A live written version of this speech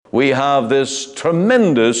we have this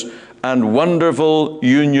tremendous and wonderful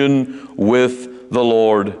union with the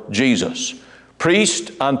Lord Jesus.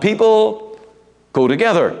 Priest and people go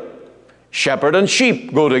together. Shepherd and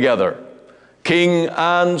sheep go together. King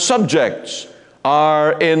and subjects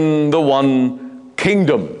are in the one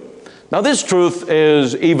kingdom. Now this truth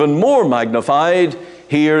is even more magnified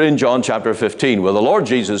here in John chapter 15, where the Lord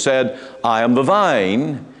Jesus said, I am the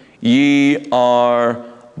vine, ye are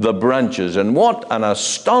the branches. And what an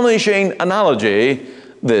astonishing analogy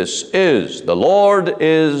this is. The Lord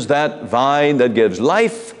is that vine that gives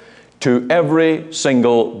life to every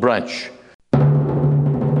single branch.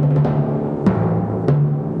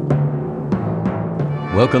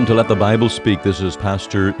 Welcome to Let the Bible Speak. This is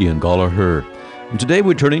Pastor Ian Gollaher. And today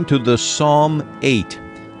we're turning to the Psalm 8.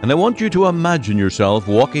 And I want you to imagine yourself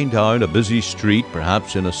walking down a busy street,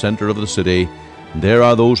 perhaps in the center of the city. And there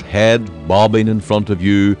are those heads bobbing in front of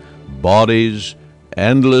you, bodies,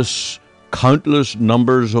 endless, countless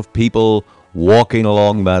numbers of people walking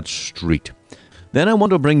along that street. Then I want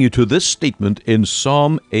to bring you to this statement in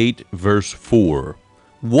Psalm 8, verse 4.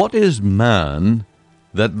 What is man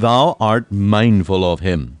that thou art mindful of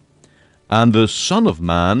him, and the Son of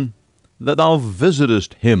Man that thou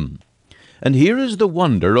visitest him? And here is the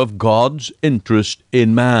wonder of God's interest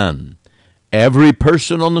in man. Every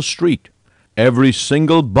person on the street, every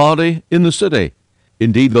single body in the city.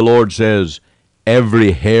 Indeed, the Lord says,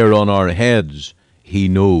 every hair on our heads he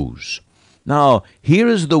knows. Now, here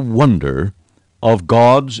is the wonder of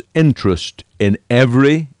God's interest in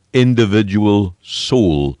every individual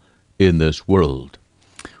soul in this world.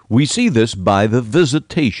 We see this by the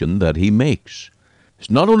visitation that he makes. It's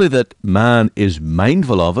not only that man is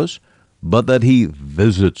mindful of us, but that he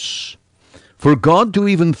visits. For God to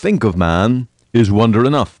even think of man is wonder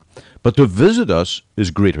enough, but to visit us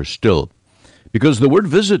is greater still. Because the word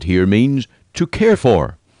visit here means to care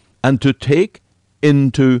for and to take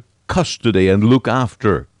into custody and look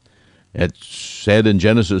after. It's said in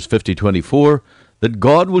Genesis 50:24 that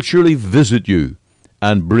God will surely visit you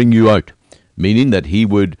and bring you out, meaning that he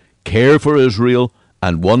would care for Israel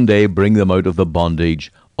and one day bring them out of the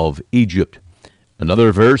bondage of Egypt.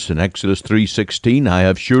 Another verse in Exodus 3:16, I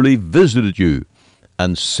have surely visited you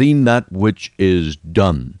and seen that which is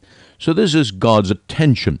done. So this is God's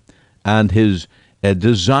attention and his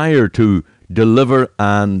desire to deliver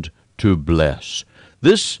and to bless.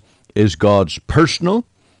 This is God's personal,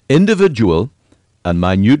 individual, and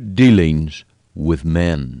minute dealings with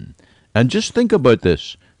men. And just think about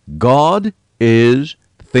this. God is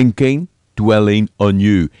thinking, dwelling on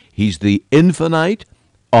you. He's the infinite,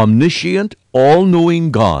 omniscient,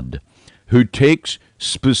 all-knowing God who takes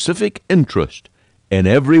specific interest in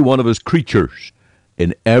every one of his creatures,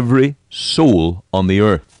 in every soul on the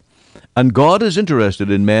earth. And God is interested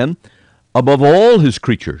in men above all his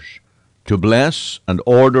creatures to bless and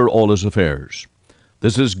order all his affairs.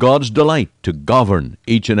 This is God's delight to govern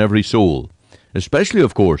each and every soul, especially,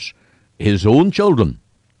 of course, his own children,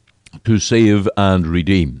 to save and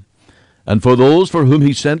redeem. And for those for whom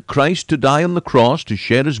he sent Christ to die on the cross to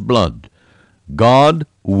shed his blood, God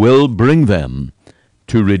will bring them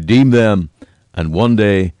to redeem them and one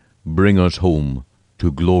day bring us home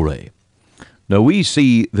to glory. Now we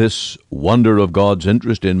see this wonder of God's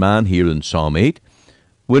interest in man here in Psalm 8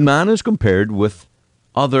 when man is compared with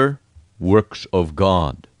other works of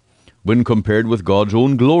God, when compared with God's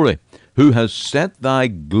own glory, who has set thy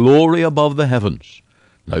glory above the heavens.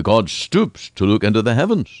 Now God stoops to look into the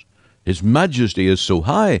heavens. His majesty is so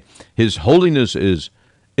high, his holiness is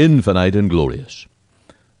infinite and glorious.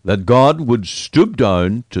 That God would stoop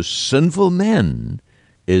down to sinful men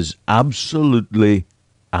is absolutely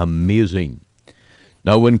amazing.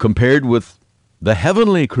 Now when compared with the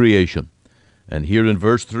heavenly creation, and here in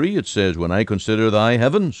verse 3 it says, when I consider thy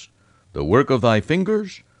heavens, the work of thy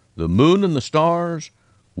fingers, the moon and the stars,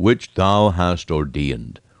 which thou hast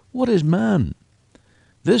ordained. What is man?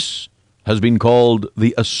 This has been called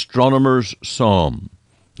the astronomer's psalm.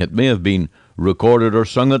 It may have been recorded or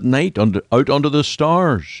sung at night out under the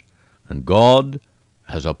stars. And God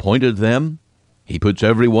has appointed them. He puts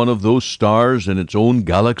every one of those stars in its own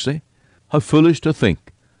galaxy. How foolish to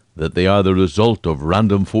think that they are the result of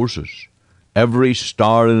random forces. Every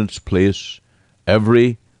star in its place,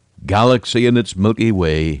 every galaxy in its Milky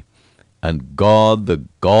Way, and God, the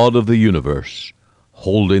God of the universe,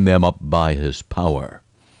 holding them up by his power.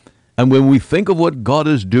 And when we think of what God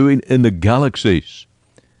is doing in the galaxies,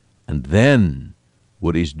 and then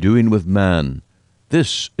what he's doing with man,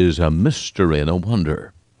 this is a mystery and a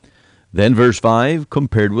wonder. Then verse 5,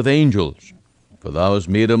 compared with angels. For thou hast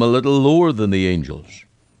made him a little lower than the angels,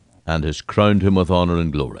 and hast crowned him with honor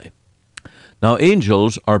and glory. Now,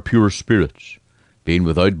 angels are pure spirits. Being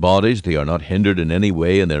without bodies, they are not hindered in any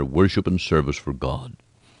way in their worship and service for God.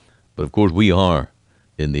 But of course we are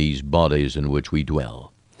in these bodies in which we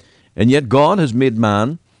dwell. And yet God has made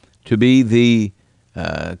man to be the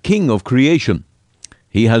king of creation.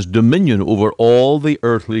 He has dominion over all the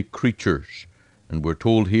earthly creatures. And we're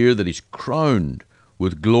told here that he's crowned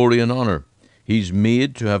with glory and honor. He's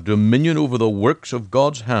made to have dominion over the works of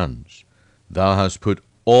God's hands. Thou hast put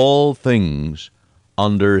all things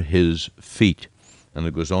under his feet. And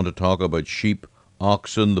it goes on to talk about sheep,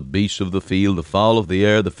 oxen, the beasts of the field, the fowl of the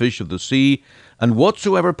air, the fish of the sea, and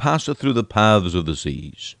whatsoever passeth through the paths of the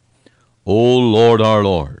seas. O Lord our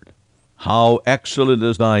Lord, how excellent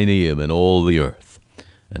is thy name in all the earth.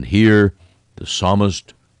 And here the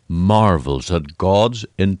psalmist marvels at God's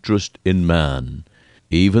interest in man,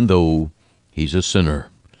 even though he's a sinner.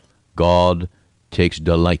 God takes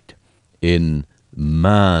delight in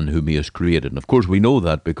man whom he has created. And of course we know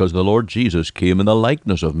that because the Lord Jesus came in the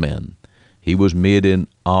likeness of men. He was made in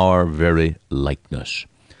our very likeness.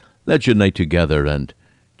 Let's unite together and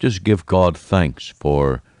just give God thanks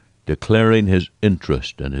for declaring his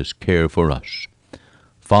interest and his care for us.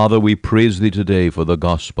 Father, we praise thee today for the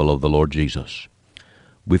gospel of the Lord Jesus.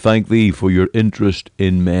 We thank thee for your interest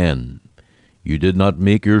in men. You did not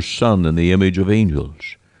make your Son in the image of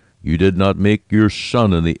angels. You did not make your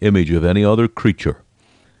Son in the image of any other creature,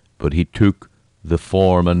 but he took the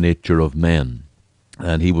form and nature of men,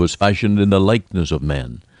 and he was fashioned in the likeness of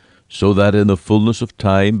men, so that in the fullness of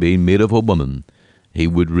time, being made of a woman, he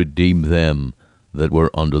would redeem them that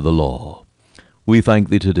were under the law. We thank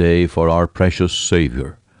thee today for our precious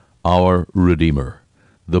Savior, our Redeemer,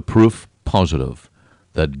 the proof positive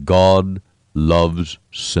that God loves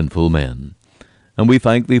sinful men. And we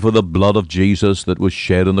thank thee for the blood of Jesus that was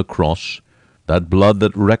shed on the cross, that blood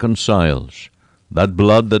that reconciles, that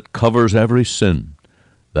blood that covers every sin,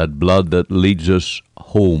 that blood that leads us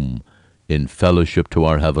home in fellowship to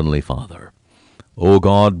our Heavenly Father. O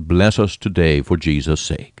God, bless us today for Jesus'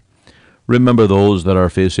 sake. Remember those that are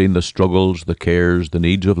facing the struggles, the cares, the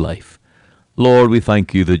needs of life. Lord, we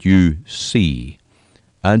thank you that you see,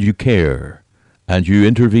 and you care, and you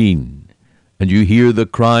intervene, and you hear the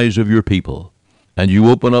cries of your people, and you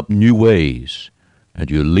open up new ways,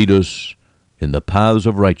 and you lead us in the paths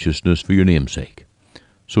of righteousness for your name's sake.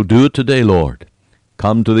 So do it today, Lord.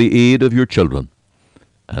 Come to the aid of your children,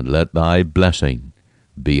 and let thy blessing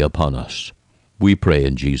be upon us. We pray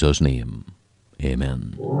in Jesus' name.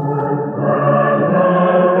 Amen.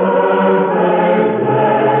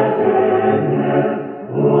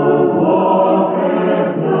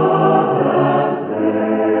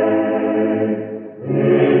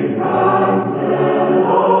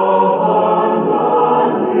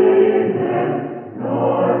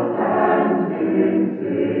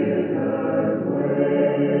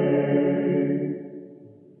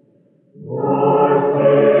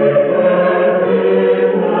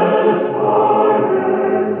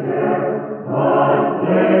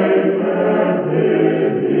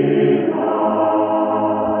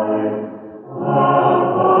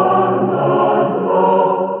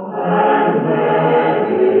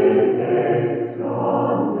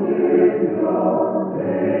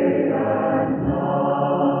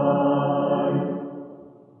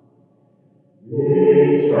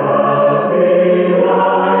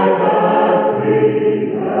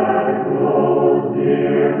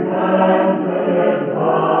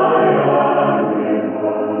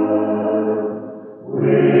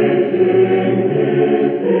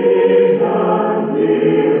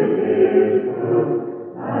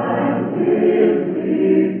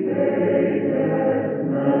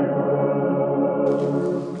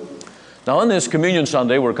 Now, on this Communion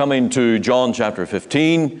Sunday, we're coming to John chapter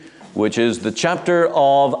 15, which is the chapter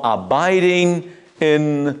of abiding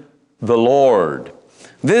in the Lord.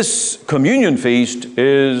 This communion feast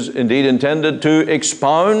is indeed intended to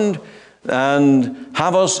expound and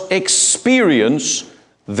have us experience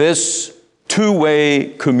this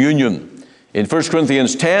two-way communion. In 1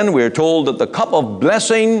 Corinthians 10, we are told that the cup of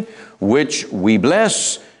blessing which we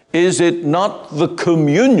bless, is it not the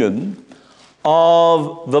communion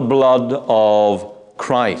of the blood of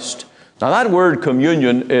Christ? Now that word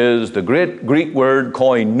communion is the great Greek word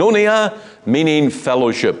koinonia, meaning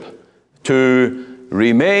fellowship, to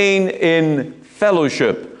remain in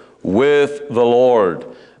fellowship with the Lord.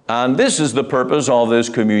 And this is the purpose of this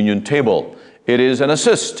communion table. It is an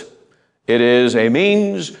assist. It is a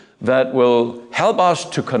means that will help us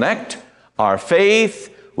to connect our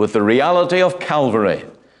faith with the reality of Calvary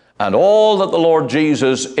and all that the Lord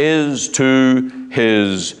Jesus is to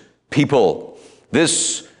his people.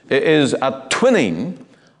 This is a twinning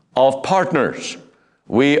of partners.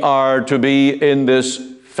 We are to be in this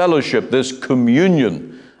fellowship, this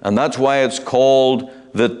communion, and that's why it's called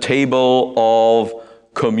the table of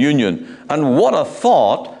communion. And what a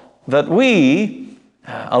thought that we,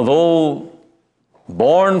 although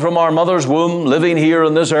born from our mother's womb, living here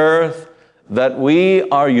on this earth, that we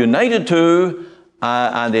are united to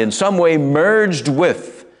and in some way merged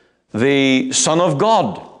with the Son of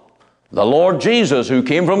God, the Lord Jesus, who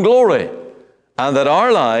came from glory, and that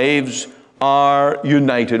our lives are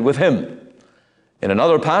united with Him. In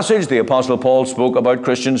another passage, the Apostle Paul spoke about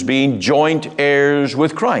Christians being joint heirs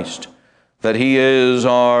with Christ, that He is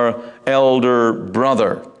our elder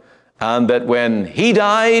brother, and that when He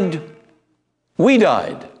died, we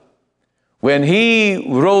died. When He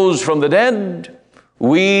rose from the dead,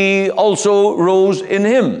 we also rose in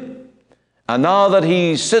Him. And now that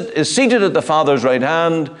He is seated at the Father's right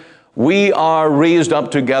hand, we are raised up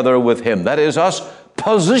together with Him. That is us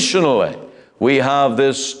positionally. We have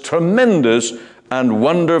this tremendous and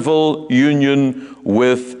wonderful union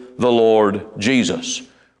with the Lord Jesus.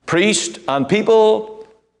 Priest and people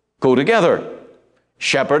go together.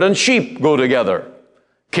 Shepherd and sheep go together.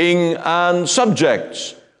 King and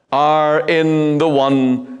subjects are in the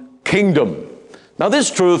one kingdom. Now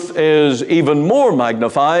this truth is even more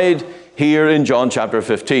magnified here in John chapter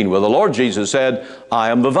 15, where the Lord Jesus said,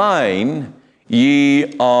 I am the vine,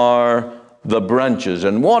 ye are the branches.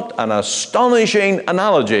 And what an astonishing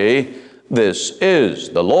analogy this is.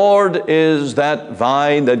 The Lord is that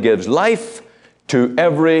vine that gives life to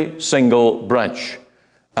every single branch.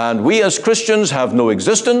 And we as Christians have no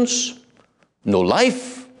existence, no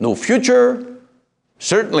life, no future,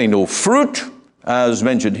 certainly no fruit, as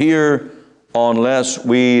mentioned here, unless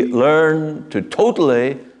we learn to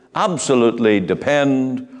totally, absolutely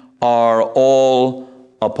depend our all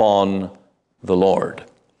upon the Lord.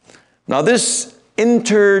 Now this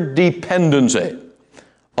interdependency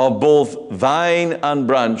of both vine and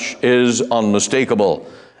branch is unmistakable,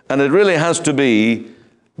 and it really has to be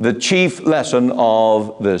the chief lesson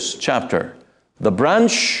of this chapter. The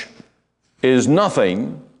branch is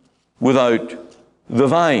nothing without the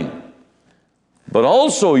vine. But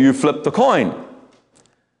also you flip the coin.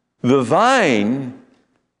 The vine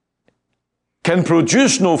can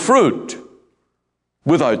produce no fruit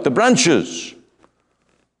without the branches.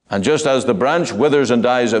 And just as the branch withers and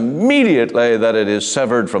dies immediately that it is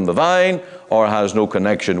severed from the vine or has no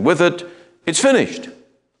connection with it, it's finished.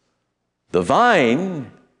 The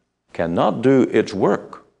vine cannot do its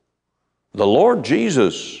work. The Lord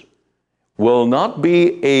Jesus will not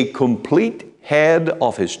be a complete head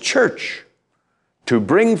of His church to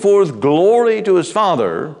bring forth glory to His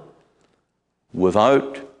Father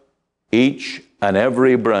without each and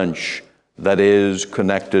every branch that is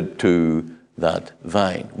connected to that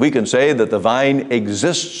vine. We can say that the vine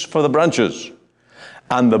exists for the branches,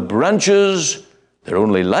 and the branches, their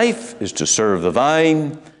only life is to serve the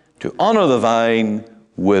vine, to honor the vine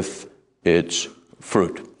with its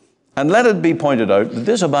fruit. And let it be pointed out that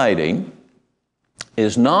this abiding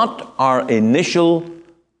is not our initial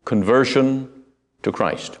conversion to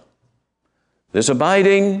Christ. This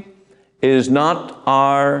abiding is not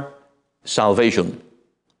our salvation.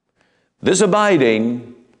 This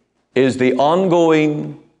abiding is the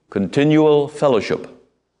ongoing, continual fellowship,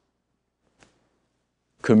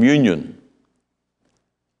 communion,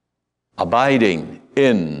 abiding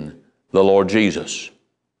in the Lord Jesus.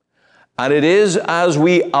 And it is as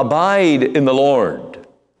we abide in the Lord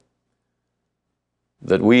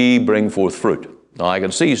that we bring forth fruit. Now, I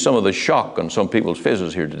can see some of the shock on some people's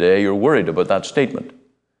faces here today. You're worried about that statement.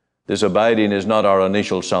 This abiding is not our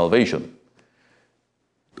initial salvation.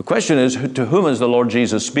 The question is, to whom is the Lord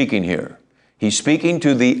Jesus speaking here? He's speaking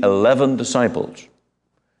to the 11 disciples.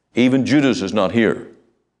 Even Judas is not here.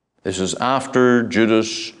 This is after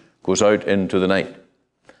Judas goes out into the night.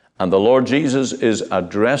 And the Lord Jesus is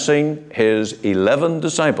addressing His 11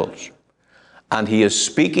 disciples. And He is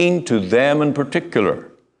speaking to them in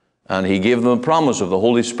particular. And He gave them a promise of the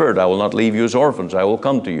Holy Spirit. I will not leave you as orphans. I will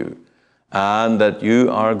come to you. And that you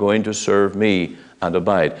are going to serve me and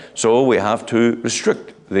abide. So we have to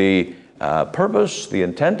restrict the purpose, the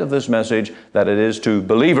intent of this message, that it is to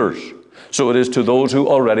believers. So it is to those who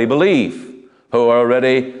already believe, who are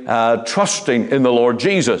already trusting in the Lord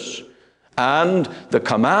Jesus. And the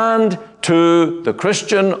command to the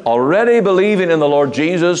Christian already believing in the Lord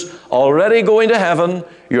Jesus, already going to heaven,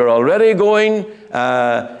 you're already going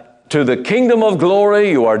to the kingdom of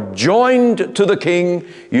glory, you are joined to the King,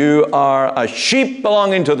 you are a sheep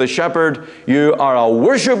belonging to the shepherd, you are a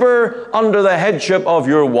worshiper under the headship of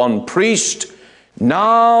your one priest.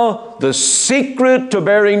 Now the secret to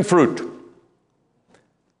bearing fruit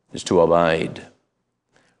is to abide.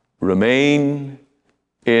 Remain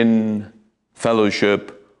in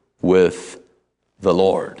fellowship with the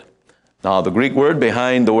Lord. Now, the Greek word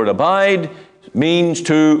behind the word abide means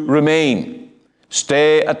to remain.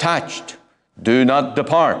 Stay attached. Do not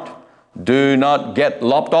depart. Do not get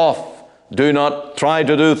lopped off. Do not try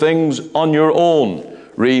to do things on your own.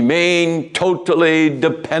 Remain totally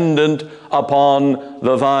dependent upon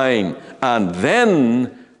the vine, and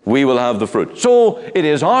then we will have the fruit. So it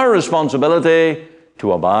is our responsibility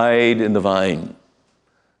to abide in the vine.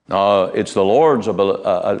 Now, it's the Lord's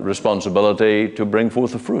responsibility to bring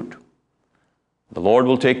forth the fruit. The Lord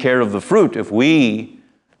will take care of the fruit if we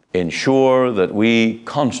ensure that we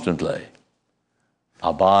constantly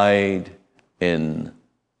abide in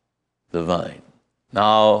the vine.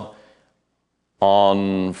 Now,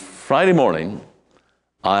 on Friday morning,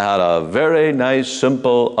 I had a very nice,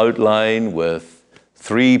 simple outline with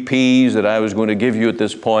 3 P's that I was going to give you at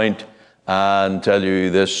this point and tell you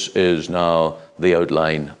this is now the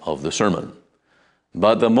outline of the sermon.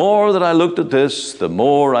 But the more that I looked at this, the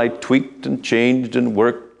more I tweaked and changed and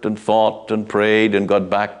worked and thought and prayed and got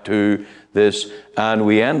back to this, and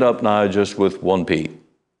we end up now just with 1 P.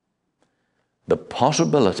 The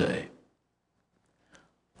possibility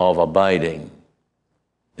of abiding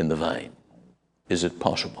in the vine. Is it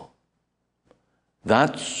possible?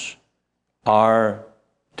 That's our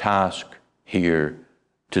task here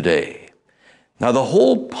today. Now, the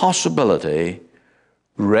whole possibility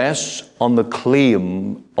rests on the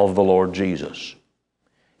claim of the Lord Jesus.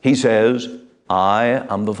 He says, I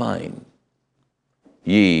am the vine,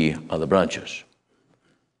 ye are the branches.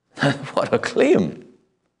 What a claim!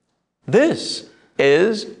 This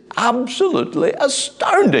is absolutely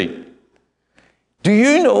astounding. Do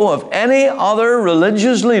you know of any other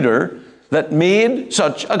religious leader that made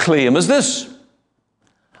such a claim as this?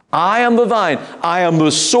 I am the vine. I am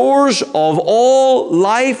the source of all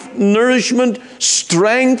life, nourishment,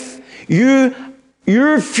 strength.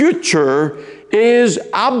 Your future is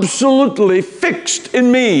absolutely fixed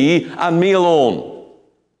in me and me alone.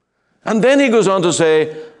 And then he goes on to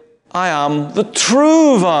say, I am the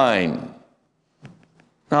true vine.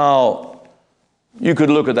 Now, you could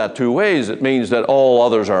look at that 2 ways. It means that all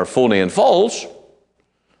others are phony and false,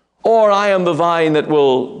 or I am the vine that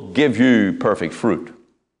will give you perfect fruit.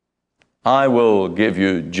 I will give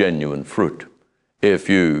you genuine fruit if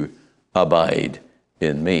you abide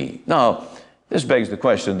in me. Now, this begs the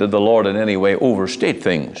question, did the Lord in any way overstate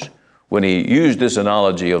things when he used this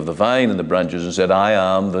analogy of the vine and the branches and said, I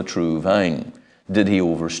am the true vine? Did he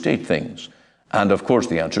overstate things? And of course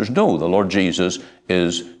the answer is no. The Lord Jesus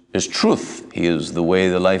is truth. He is the way,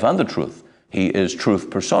 the life, and the truth. He is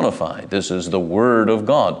truth personified. This is the Word of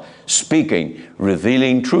God speaking,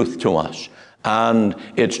 revealing truth to us. And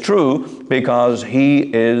it's true because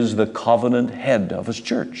he is the covenant head of his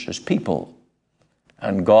church, his people.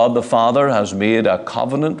 And God the Father has made a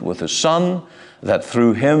covenant with his Son that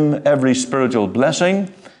through him every spiritual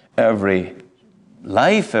blessing, every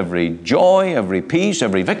life, every joy, every peace,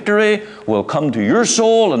 every victory will come to your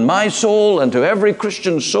soul and my soul and to every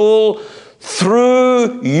Christian soul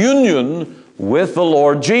through union with the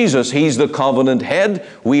Lord Jesus. He's the covenant head.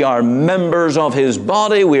 We are members of his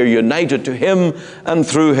body. We are united to him, and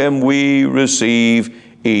through him we receive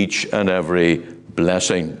each and every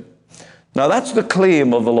blessing. Now that's the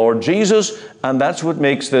claim of the Lord Jesus, and that's what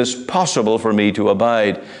makes this possible for me to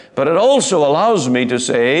abide. But it also allows me to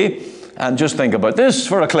say, and just think about this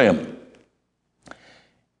for a claim.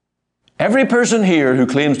 Every person here who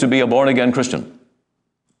claims to be a born-again Christian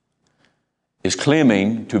is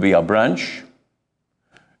claiming to be a branch,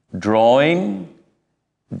 drawing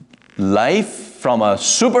life from a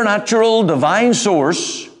supernatural divine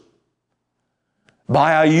source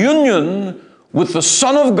by a union with the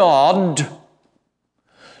Son of God,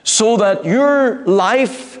 so that your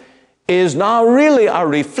life is now really a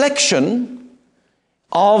reflection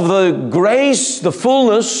of the grace, the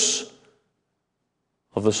fullness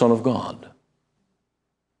of the Son of God.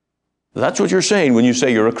 That's what you're saying when you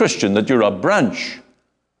say you're a Christian, that you're a branch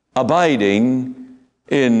abiding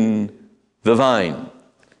in the vine.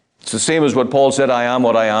 It's the same as what Paul said, I am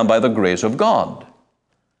what I am by the grace of God.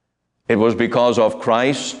 It was because of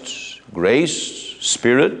Christ's grace,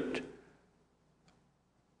 Spirit,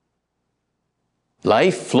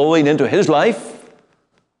 life flowing into his life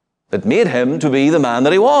that made him to be the man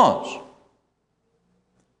that he was.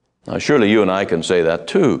 Now, surely you and I can say that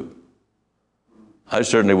too. I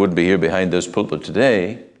certainly wouldn't be here behind this pulpit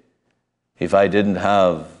today if I didn't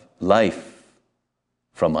have life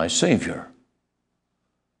from my Savior.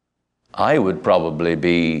 I would probably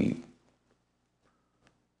be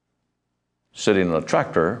sitting on a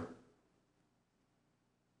tractor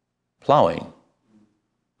plowing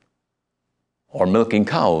or milking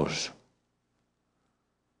cows.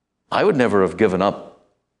 I would never have given up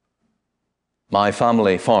my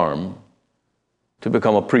family farm to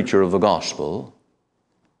become a preacher of the gospel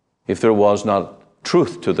if there was not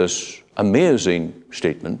truth to this amazing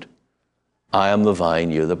statement, I am the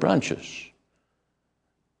vine, you the branches.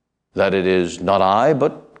 That it is not I,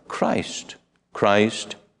 but Christ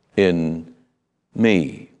in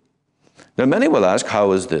me. Now, many will ask,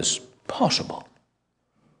 how is this possible?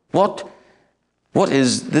 What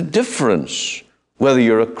is the difference whether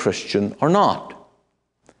you're a Christian or not?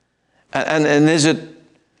 And is it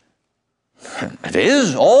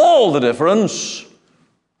is all the difference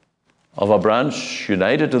of a branch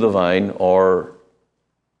united to the vine or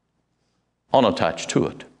unattached to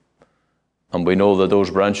it. And we know that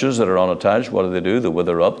those branches that are unattached, what do? They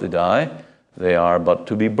wither up, they die. They are but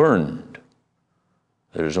to be burned.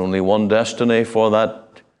 There's only one destiny for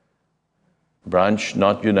that branch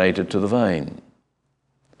not united to the vine.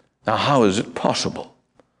 Now, how is it possible?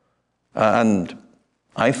 And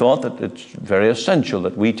I thought that it's very essential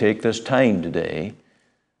that we take this time today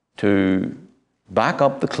to back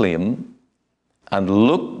up the claim and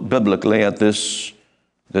look biblically at this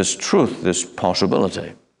truth, this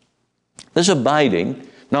possibility. This abiding.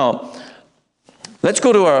 Now, let's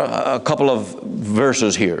go to a couple of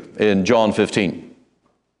verses here in John 15.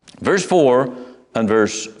 Verse 4 and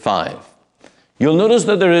verse 5. You'll notice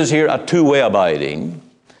that there is here a two-way abiding.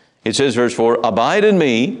 It says, verse 4, abide in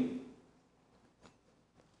me,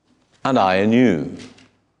 and I in you.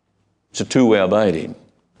 It's a two-way abiding.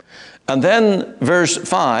 And then verse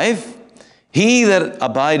 5, he that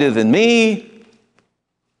abideth in me,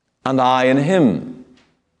 and I in him.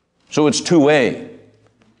 So it's two-way.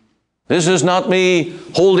 This is not me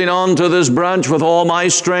holding on to this branch with all my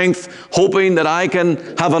strength, hoping that I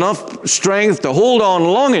can have enough strength to hold on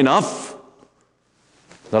long enough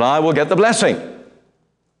that I will get the blessing.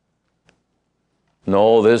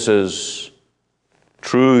 No, this is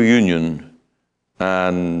true union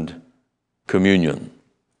and communion.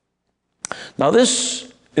 Now,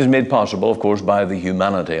 this is made possible, of course, by the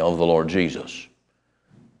humanity of the Lord Jesus.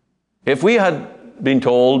 If we had been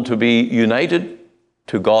told to be united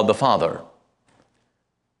to God the Father,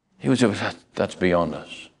 he would say, that's beyond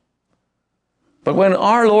us. But when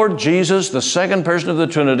our Lord Jesus, the second person of the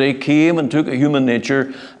Trinity, came and took a human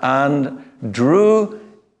nature and drew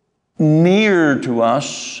near to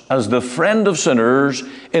us as the friend of sinners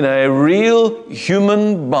in a real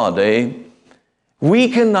human body, we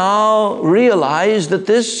can now realize that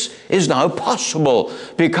this is now possible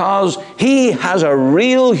because he has a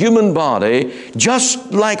real human body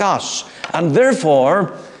just like us. And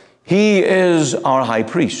therefore, he is our high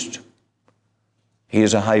priest. He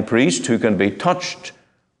is a high priest who can be touched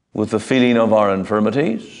with the feeling of our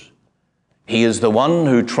infirmities. He is the one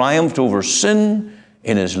who triumphed over sin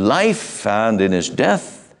in his life and in his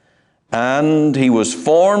death. And he was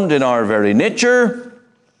formed in our very nature.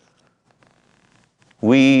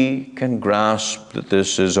 We can grasp that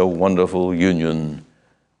this is a wonderful union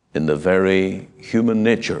in the very human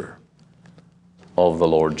nature of the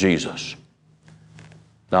Lord Jesus.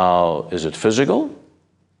 Now, is it physical?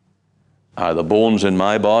 Are the bones in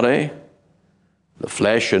my body, the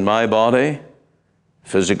flesh in my body,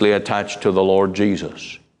 physically attached to the Lord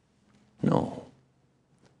Jesus? No.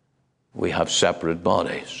 We have separate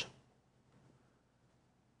bodies.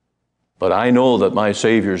 But I know that my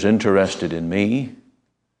Savior's interested in me.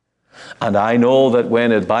 And I know that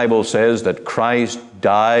when the Bible says that Christ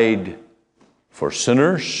died for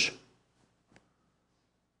sinners,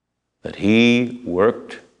 that he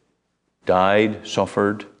worked, died,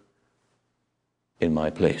 suffered in my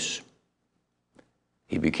place.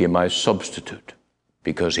 He became my substitute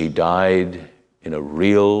because he died in a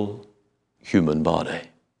real human body.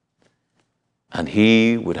 And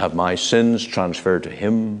he would have my sins transferred to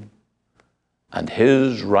him, and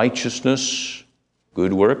his righteousness,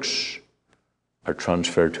 good works, are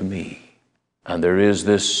transferred to me. And there is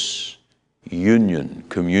this union,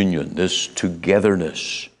 communion, this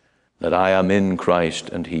togetherness that I am in Christ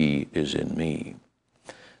and he is in me.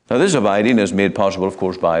 Now, this abiding is made possible, of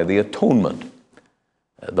course, by the atonement.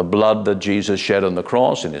 The blood that Jesus shed on the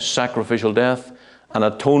cross in his sacrificial death. And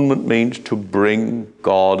atonement means to bring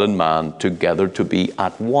God and man together to be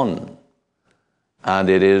at one. And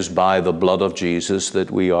it is by the blood of Jesus that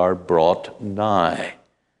we are brought nigh.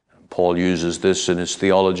 Paul uses this in his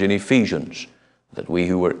theology in Ephesians, that we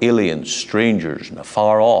who were aliens, strangers, and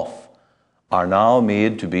afar off, are now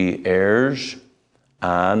made to be heirs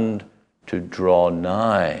and to draw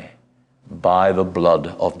nigh by the blood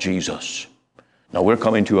of Jesus. Now, we're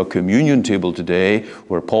coming to a communion table today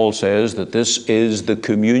where Paul says that this is the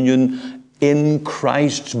communion in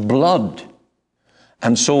Christ's blood.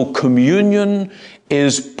 And so communion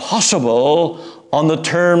is possible on the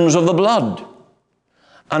terms of the blood.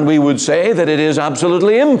 And we would say that it is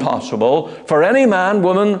absolutely impossible for any man,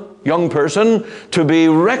 woman, young person to be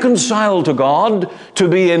reconciled to God, to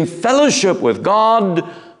be in fellowship with God,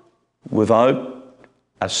 without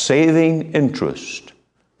a saving interest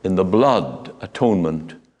in the blood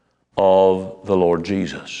atonement of the Lord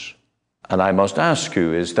Jesus. And I must ask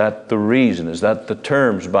you, is that the reason, is that the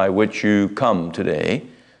terms by which you come today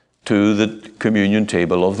to the communion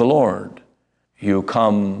table of the Lord? You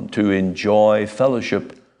come to enjoy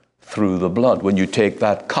fellowship through the blood. When you take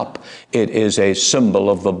that cup, it is a symbol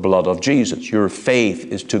of the blood of Jesus. Your faith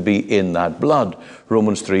is to be in that blood.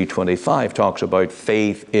 Romans 3:25 talks about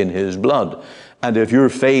faith in his blood. And if your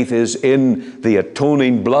faith is in the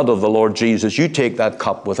atoning blood of the Lord Jesus, you take that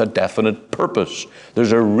cup with a definite purpose.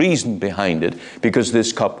 There's a reason behind it, because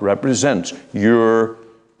this cup represents your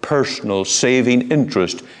personal saving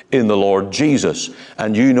interest in the Lord Jesus.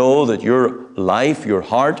 And you know that your life, your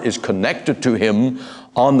heart is connected to him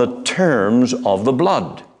on the terms of the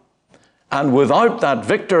blood. And without that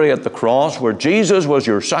victory at the cross, where Jesus was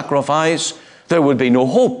your sacrifice, there would be no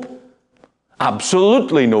hope.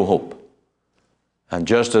 Absolutely no hope. And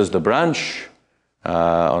just as the branch,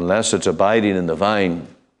 unless it's abiding in the vine,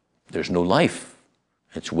 there's no life.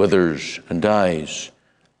 It withers and dies.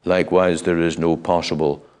 Likewise, there is no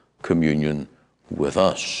possible communion with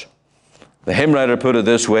us. The hymn writer put it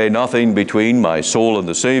this way: nothing between my soul and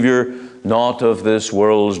the Savior, not of this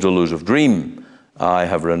world's delusive dream. I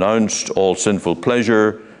have renounced all sinful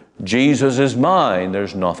pleasure. Jesus is mine,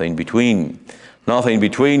 there's nothing between. Nothing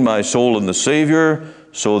between my soul and the Savior,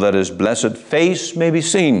 so that his blessed face may be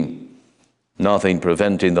seen. Nothing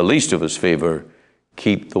preventing the least of his favor.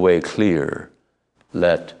 Keep the way clear.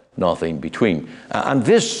 Let nothing between. And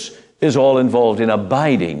this is all involved in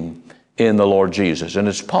abiding in the Lord Jesus. And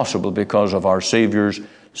it's possible because of our Savior's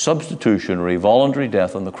substitutionary, voluntary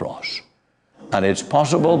death on the cross. And it's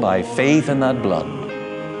possible by faith in that blood,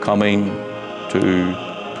 coming to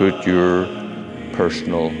put your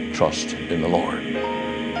personal trust in the Lord.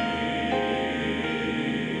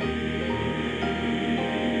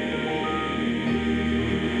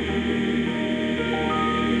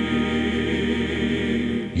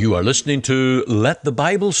 You are listening to Let the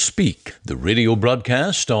Bible Speak, the radio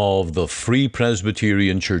broadcast of the Free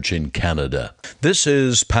Presbyterian Church in Canada. This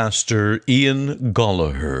is Pastor Ian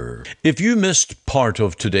Gollaher. If you missed part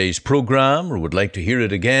of today's program or would like to hear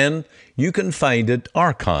it again, you can find it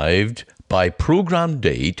archived by program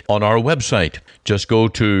date on our website. Just go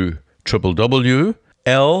to www.ltbs.ca,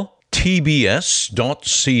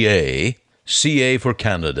 CA for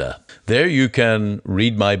Canada. There you can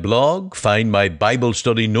read my blog, find my Bible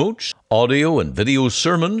study notes, audio and video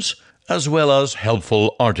sermons, as well as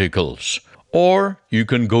helpful articles. Or you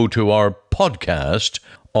can go to our podcast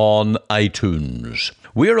on iTunes.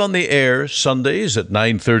 We're on the air Sundays at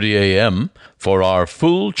 9:30 a.m. for our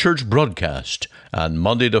full church broadcast, and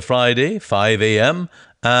Monday to Friday, 5 a.m.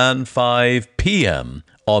 and 5 p.m.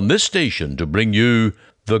 on this station to bring you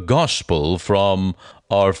the gospel from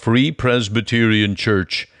our Free Presbyterian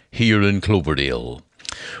Church here in Cloverdale.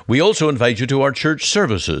 We also invite you to our church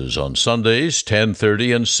services on Sundays,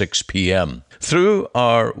 10:30 and 6 p.m. Through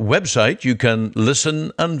our website, you can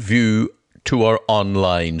listen and view to our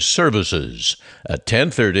online services at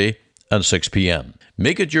 10:30 and 6 p.m.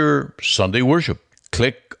 Make it your Sunday worship.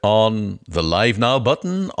 Click on the Live Now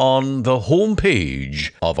button on the home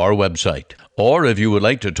page of our website. Or if you would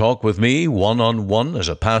like to talk with me one-on-one as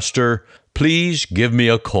a pastor, please give me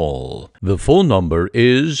a call. The phone number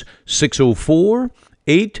is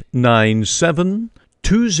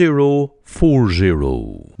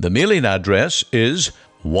 604-897-2040. The mailing address is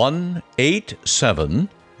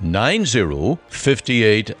 18790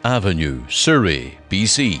 58th Avenue, Surrey,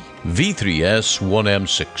 BC,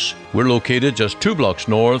 V3S1M6. We're located just 2 blocks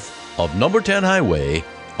north of number 10 Highway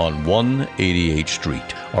on 188th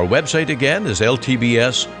Street. Our website again is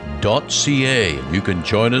ltbs.ca, and you can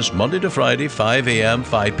join us Monday to Friday, 5 a.m.,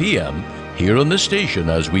 5 p.m. here on the station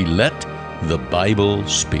as we let the Bible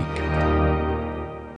speak.